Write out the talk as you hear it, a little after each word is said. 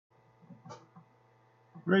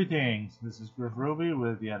Greetings, this is Griff Ruby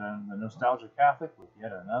with the Nostalgia Catholic with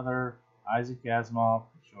yet another Isaac Asimov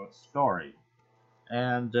short story.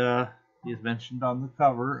 And he's mentioned on the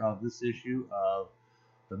cover of this issue of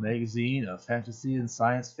the magazine of fantasy and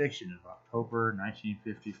science fiction of October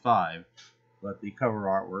 1955. But the cover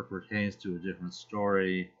artwork pertains to a different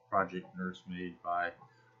story, Project Nursemaid by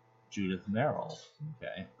Judith Merrill.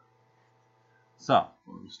 Okay. So,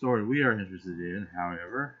 the story we are interested in,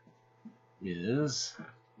 however, is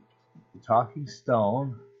The Talking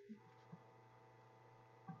Stone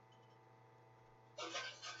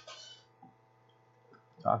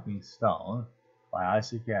by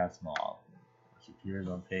Isaac Asimov, which appears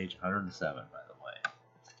on page 107, by the way.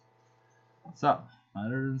 So,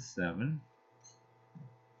 107.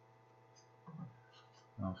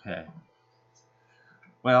 Okay.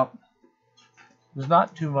 Well, there's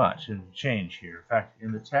not too much in change here. In fact,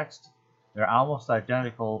 in the text, they're almost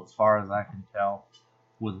identical as far as I can tell,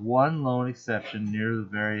 with one lone exception near the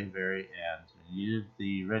very, very end. It needed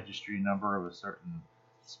the registry number of a certain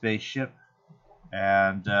spaceship,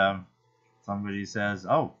 and somebody says,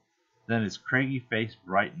 "Oh," then his craggy face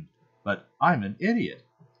brightened. "But I'm an idiot.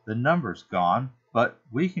 The number's gone, but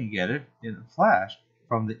we can get it in a flash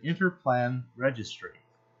from the Interplan Registry."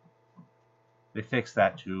 They fixed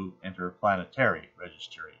that to Interplanetary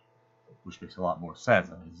Registry, which makes a lot more sense.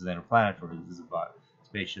 I mean, this is interplanetary. This is about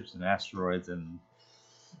spaceships and asteroids and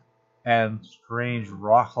strange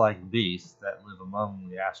rock-like beasts that live among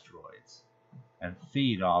the asteroids and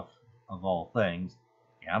feed off, of all things,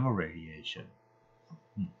 gamma radiation.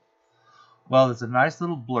 Well, there's a nice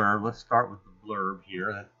little blurb. Let's start with the blurb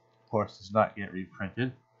here. That, of course, does not get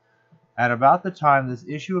reprinted. At about the time this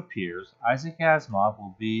issue appears, Isaac Asimov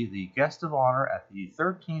will be the guest of honor at the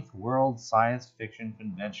 13th World Science Fiction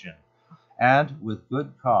Convention, and with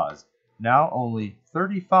good cause. Now only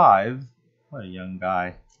 35, what a young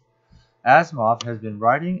guy. Asimov has been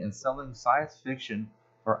writing and selling science fiction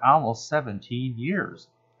for almost 17 years,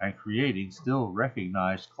 and creating still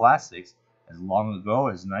recognized classics as long ago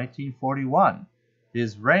as 1941.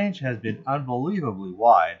 His range has been unbelievably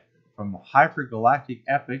wide, from hypergalactic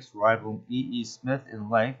epics rivaling E. Smith in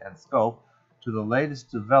length and scope to the latest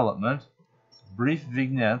development, brief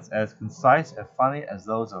vignettes as concise and funny as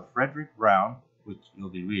those of Frederick Brown, which you'll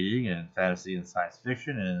be reading in fantasy and science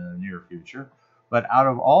fiction in the near future. But out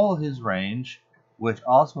of all of his range, which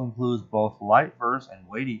also includes both light verse and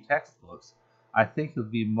weighty textbooks, I think he'll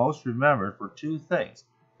be most remembered for two things: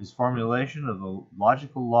 his formulation of the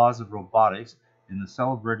logical laws of robotics in the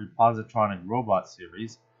celebrated Positronic Robot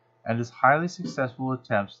series, and his highly successful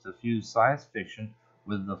attempts to fuse science fiction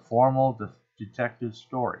with the formal detective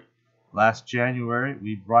story. Last January,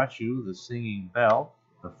 we brought you The Singing Bell,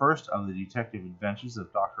 the first of the detective adventures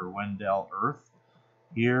of Dr. Wendell Urth.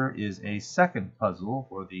 Here is a second puzzle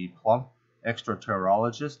for the plump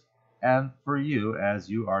extraterrestrialist and for you,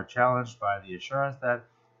 as you are challenged by the assurance that,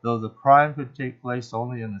 though the crime could take place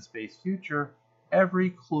only in the space future,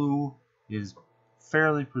 every clue is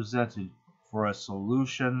fairly presented for a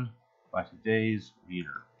solution by today's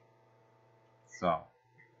reader. So,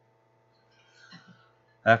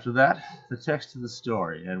 after that, the text of the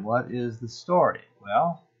story. And what is the story?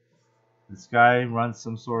 Well, this guy runs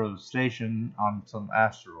some sort of station on some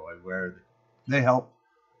asteroid where they help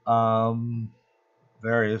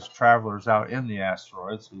various travelers out in the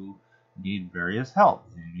asteroids who need various help.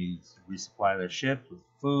 They need to resupply their ships with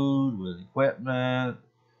food, with equipment,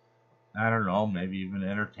 I don't know, maybe even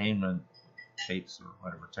entertainment tapes or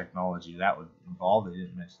whatever technology that would involve. They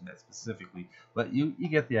didn't mention that specifically, but you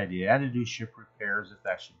get the idea. And to do ship repairs if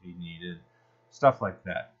that should be needed, stuff like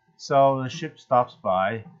that. So the ship stops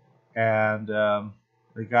by, and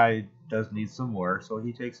the guy does need some work, so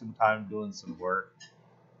he takes some time doing some work.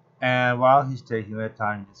 And while he's taking that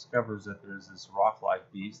time, he discovers that there's this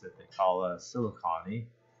rock-like beast that they call a siliconi.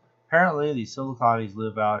 Apparently, these siliconis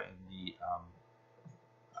live out in the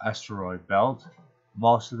asteroid belt.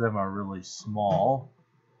 Most of them are really small,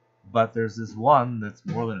 but there's this one that's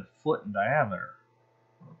more than a foot in diameter.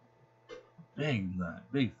 Big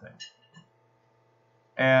thing.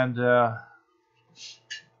 And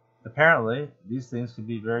apparently, these things can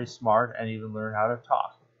be very smart and even learn how to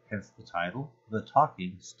talk. Hence the title, The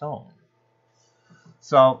Talking Stone.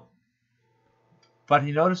 So, but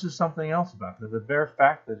he notices something else about it. The bare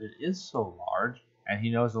fact that it is so large, and he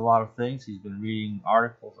knows a lot of things. He's been reading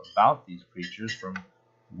articles about these creatures from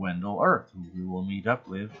Wendell Urth, who we will meet up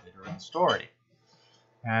with later in the story.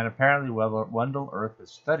 And apparently Wendell Urth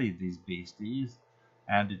has studied these beasties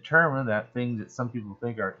and determined that things that some people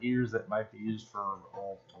think are ears that might be used for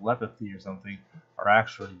telepathy or something are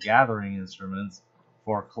actually gathering instruments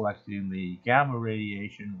for collecting the gamma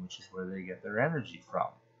radiation, which is where they get their energy from.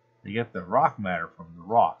 They get their rock matter from the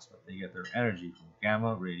rocks, but they get their energy from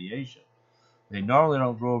gamma radiation. They normally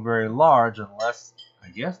don't grow very large unless, I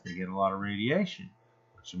guess, they get a lot of radiation,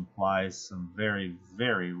 which implies some very,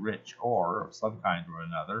 very rich ore of some kind or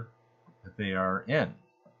another that they are in.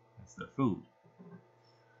 That's their food.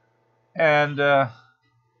 And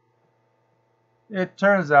it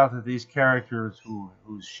turns out that these characters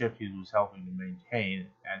whose ship he was helping to maintain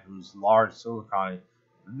and whose large silicon,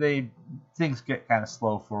 things get kind of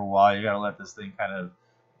slow for a while. You got to let this thing kind of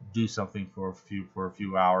do something for a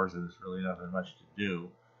few hours, and there's really nothing much to do.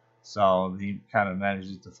 So he kind of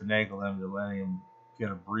manages to finagle them to letting him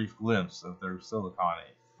get a brief glimpse of their silicon.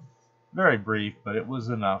 Very brief, but it was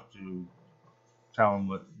enough to tell him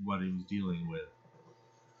what he was dealing with.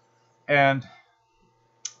 And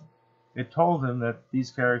it told him that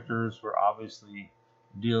these characters were obviously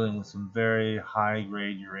dealing with some very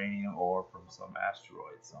high-grade uranium ore from some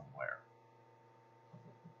asteroid somewhere.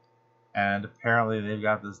 And apparently they've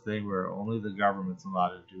got this thing where only the government's allowed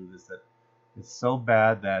to do this, that it's so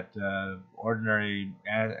bad that ordinary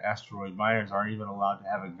asteroid miners aren't even allowed to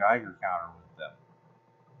have a Geiger counter with them.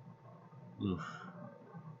 Oof.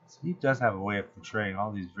 So he does have a way of portraying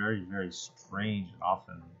all these very, very strange and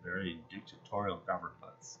often very dictatorial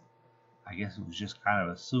governments. I guess it was just kind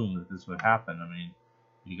of assumed that this would happen. I mean,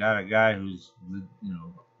 you got a guy who's,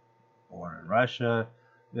 born in Russia,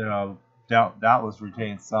 doubtless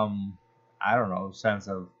retains some, I don't know, sense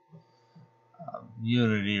of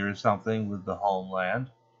unity or something with the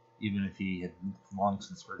homeland, even if he had long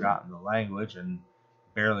since forgotten the language and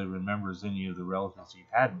barely remembers any of the relatives he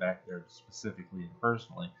had back there specifically and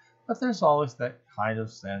personally. But there's always that kind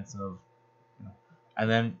of sense of, and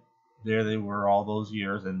then there they were all those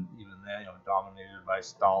years, and even then, dominated by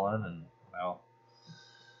Stalin, and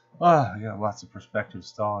we got lots of prospective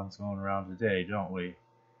Stalins going around today, don't we?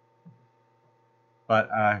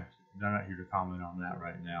 But I'm not here to comment on that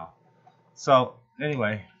right now. So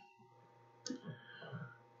anyway,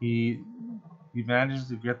 he manages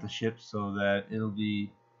to get the ship so that it'll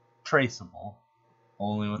be traceable.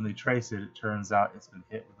 Only when they trace it, it turns out it's been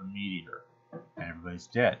hit with a meteor, and everybody's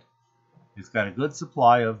dead. It's got a good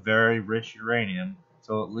supply of very rich uranium,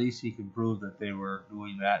 so at least he can prove that they were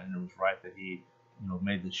doing that, and it was right that he,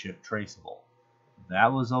 made the ship traceable.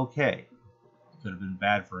 That was okay. It could have been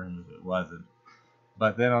bad for him if it wasn't.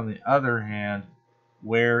 But then on the other hand,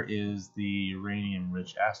 where is the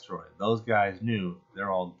uranium-rich asteroid? Those guys knew.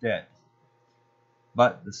 They're all dead.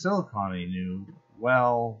 But the Silicon knew,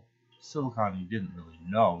 well, Silicon didn't really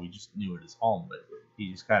know. He just knew it as home, but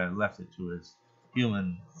he just kind of left it to his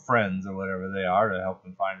human friends or whatever they are to help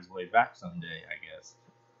him find his way back someday, I guess.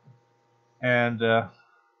 And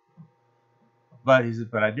but he said,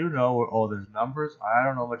 but I do know, there's numbers. I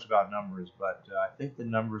don't know much about numbers, but I think the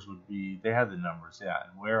numbers would be, they have the numbers, yeah.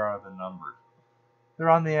 And where are the numbers? They're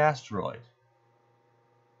on the asteroid.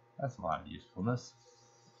 That's a lot of usefulness.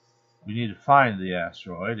 We need to find the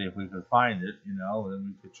asteroid. If we could find it, then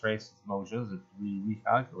we could trace its motions and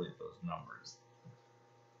recalculate those numbers.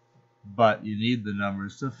 But you need the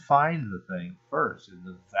numbers to find the thing first in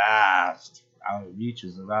the vast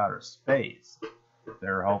reaches of outer space.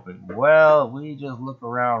 They're hoping, well, if we just look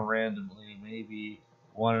around randomly, maybe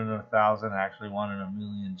 1 in 1,000, actually 1 in a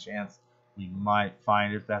million chance we might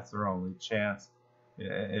find it. That's their only chance.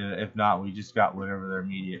 If not, we just got whatever their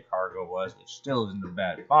immediate cargo was, which still isn't a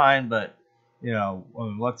bad find, but,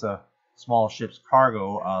 what's a small ship's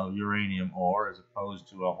cargo of uranium ore as opposed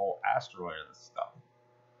to a whole asteroid of this stuff?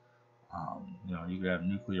 You could have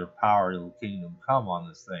nuclear power, it'll kingdom come on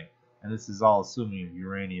this thing. And this is all assuming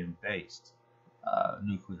uranium-based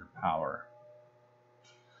nuclear power.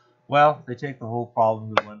 Well, they take the whole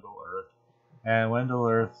problem to Wendell Urth, and Wendell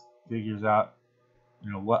Urth figures out,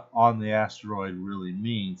 what on the asteroid really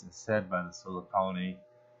means. It's said by the Silicon.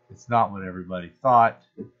 It's not what everybody thought,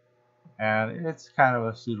 and it's kind of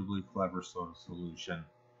a suitably clever sort of solution.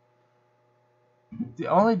 The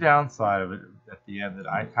only downside of it at the end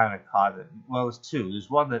that I kind of caught it, well, there's two. There's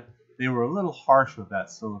one that they were a little harsh with that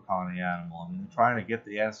Silicon animal. I mean, they're trying to get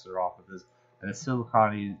the answer off of this. And the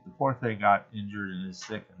Silicon, the poor thing got injured and is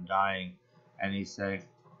sick and dying. And he's saying,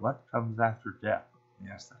 what comes after death? He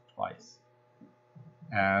asked that twice.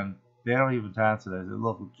 And they don't even answer that. They say,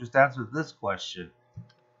 look, just answer this question.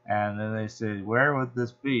 And then they say, where would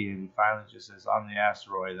this be? And he finally just says, on the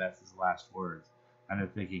asteroid. That's his last words. And they're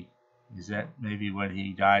thinking, is that maybe when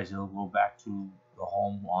he dies, he'll go back to the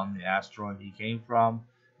home on the asteroid he came from?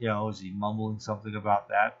 Is he mumbling something about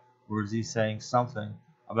that? Or is he saying something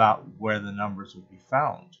about where the numbers would be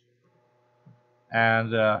found?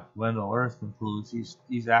 And Wendell Urth concludes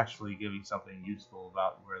he's actually giving something useful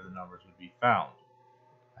about where the numbers would be found.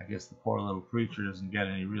 I guess the poor little creature doesn't get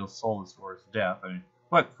any real solace for its death. I mean,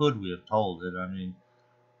 what could we have told it? I mean,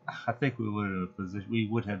 I think we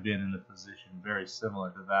would have been in a position very similar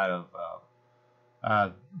to that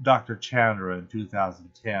of Dr. Chandra in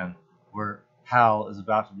 2010, where Hal is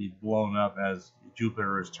about to be blown up as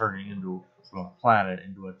Jupiter is turning from a planet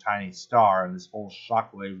into a tiny star, and this whole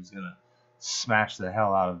shockwave is going to smash the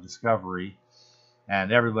hell out of Discovery,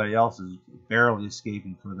 and everybody else is barely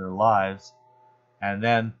escaping for their lives. And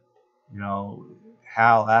then,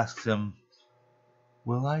 Hal asks him,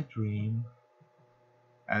 "Will I dream?"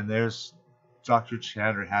 And there's Dr.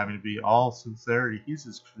 Chandra having to be all sincerity. He's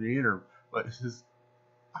his creator, but he says,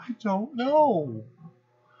 "I don't know.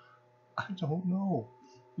 I don't know."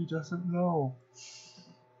 He doesn't know.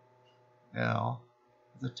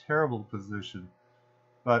 It's a terrible position.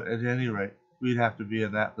 But at any rate, we'd have to be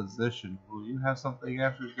in that position. Will you have something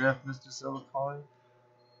after death, Mr. Silicone?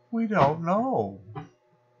 We don't know.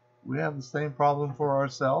 We have the same problem for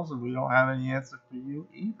ourselves, and we don't have any answer for you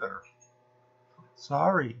either.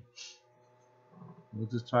 Sorry. We'll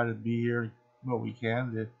just try to be here what we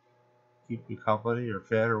can to keep you company or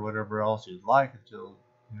fed or whatever else you'd like until,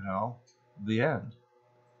 the end.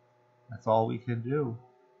 That's all we can do.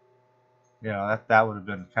 That would have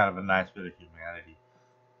been kind of a nice bit of humanity.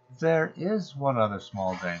 There is one other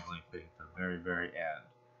small dangling thing at the very, very end.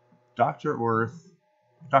 Dr. Urth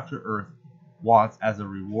wants, as a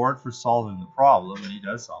reward for solving the problem, and he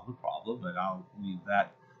does solve the problem, and I'll leave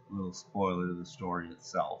that little spoiler to the story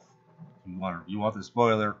itself. If you want the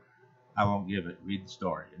spoiler, I won't give it. Read the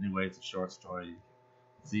story. Anyway, it's a short story.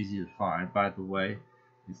 It's easy to find. By the way,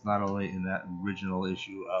 it's not only in that original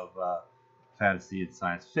issue of fantasy and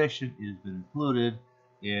science fiction, it has been included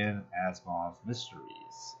in Asimov's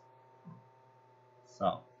Mysteries.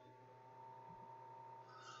 So,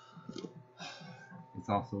 it's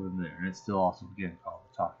also in there, and it's still also again called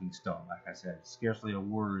the Talking Stone. Like I said, scarcely a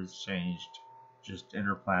word is changed, just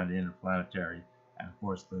interplanet to interplanetary, and of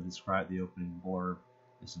course the opening blurb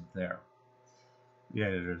isn't there. The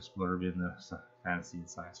editor's blurb in the fantasy and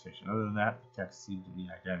science fiction. Other than that, the text seems to be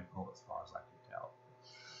identical as far as I can tell.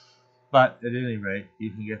 But at any rate, you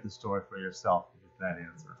can get the story for yourself and get that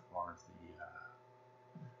answer as far as the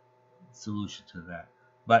solution to that.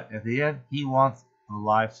 But at the end, he wants a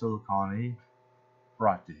live silicone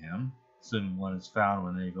brought to him, assuming one is found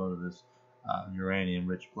when they go to this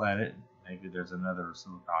uranium-rich planet. Maybe there's another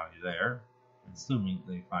silicone there. Assuming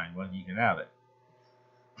they find one, he can have it.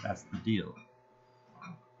 That's the deal.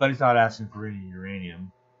 But he's not asking for any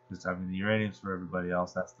uranium, because the uranium's for everybody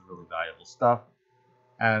else. That's the really valuable stuff.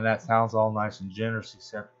 And that sounds all nice and generous,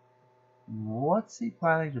 except what's he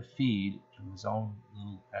planning to feed to his own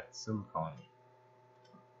little pet silicone?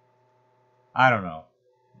 I don't know.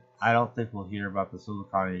 I don't think we'll hear about the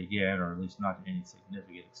silicone again, or at least not to any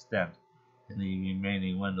significant extent, in the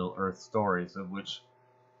remaining Wendell Urth stories, of which,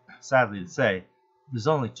 sadly to say, there's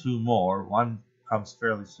only 2 more. One comes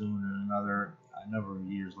fairly soon, and another a number of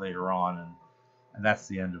years later on, and that's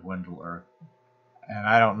the end of Wendell Urth. And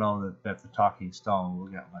I don't know that the Talking Stone will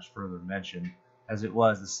get much further mention. As it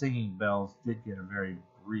was, the Singing Bells did get a very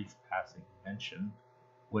brief passing mention,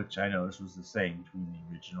 which I noticed was the same between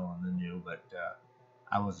the original and the new, but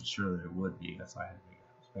I wasn't sure that it would be. That's why I had to make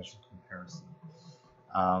a special comparison.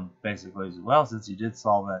 Basically, as well, since you did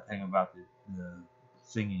solve that thing about the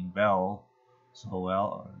singing bell so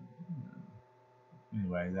well,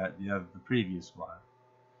 anyway, the previous one,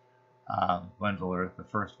 Wendell Urth, the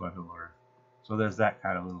first Wendell Urth. So there's that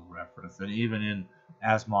kind of little reference. And even in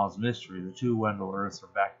Asimov's Mystery, the 2 Wendell Urths are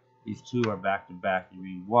back. These 2 are back to back. You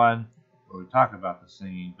read one where we talk about the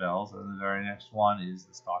singing bells, and the very next one is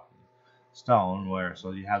the Talking Stone,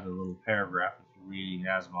 so you have the little paragraph. If you're reading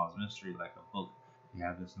Asimov's Mystery like a book, you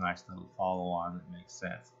have this nice little follow-on that makes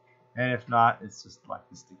sense. And if not, it's just like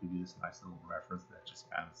this to give you this nice little reference that just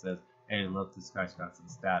kind of says, hey, look, this guy's got some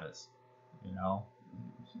status,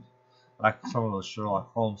 Like some of those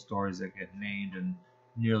Sherlock Holmes stories that get named and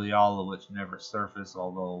nearly all of which never surface,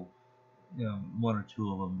 although 1 or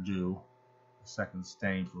 2 of them do. The Second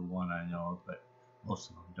Stain for one I know of, but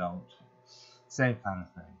most of them don't. Same kind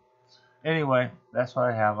of thing. Anyway, that's what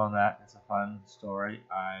I have on that. It's a fun story.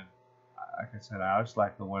 Like I said, I always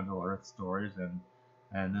like the Wendell Urth stories,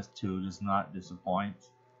 and this too does not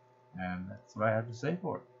disappoint. And that's what I have to say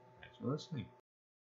for it. Thanks for listening.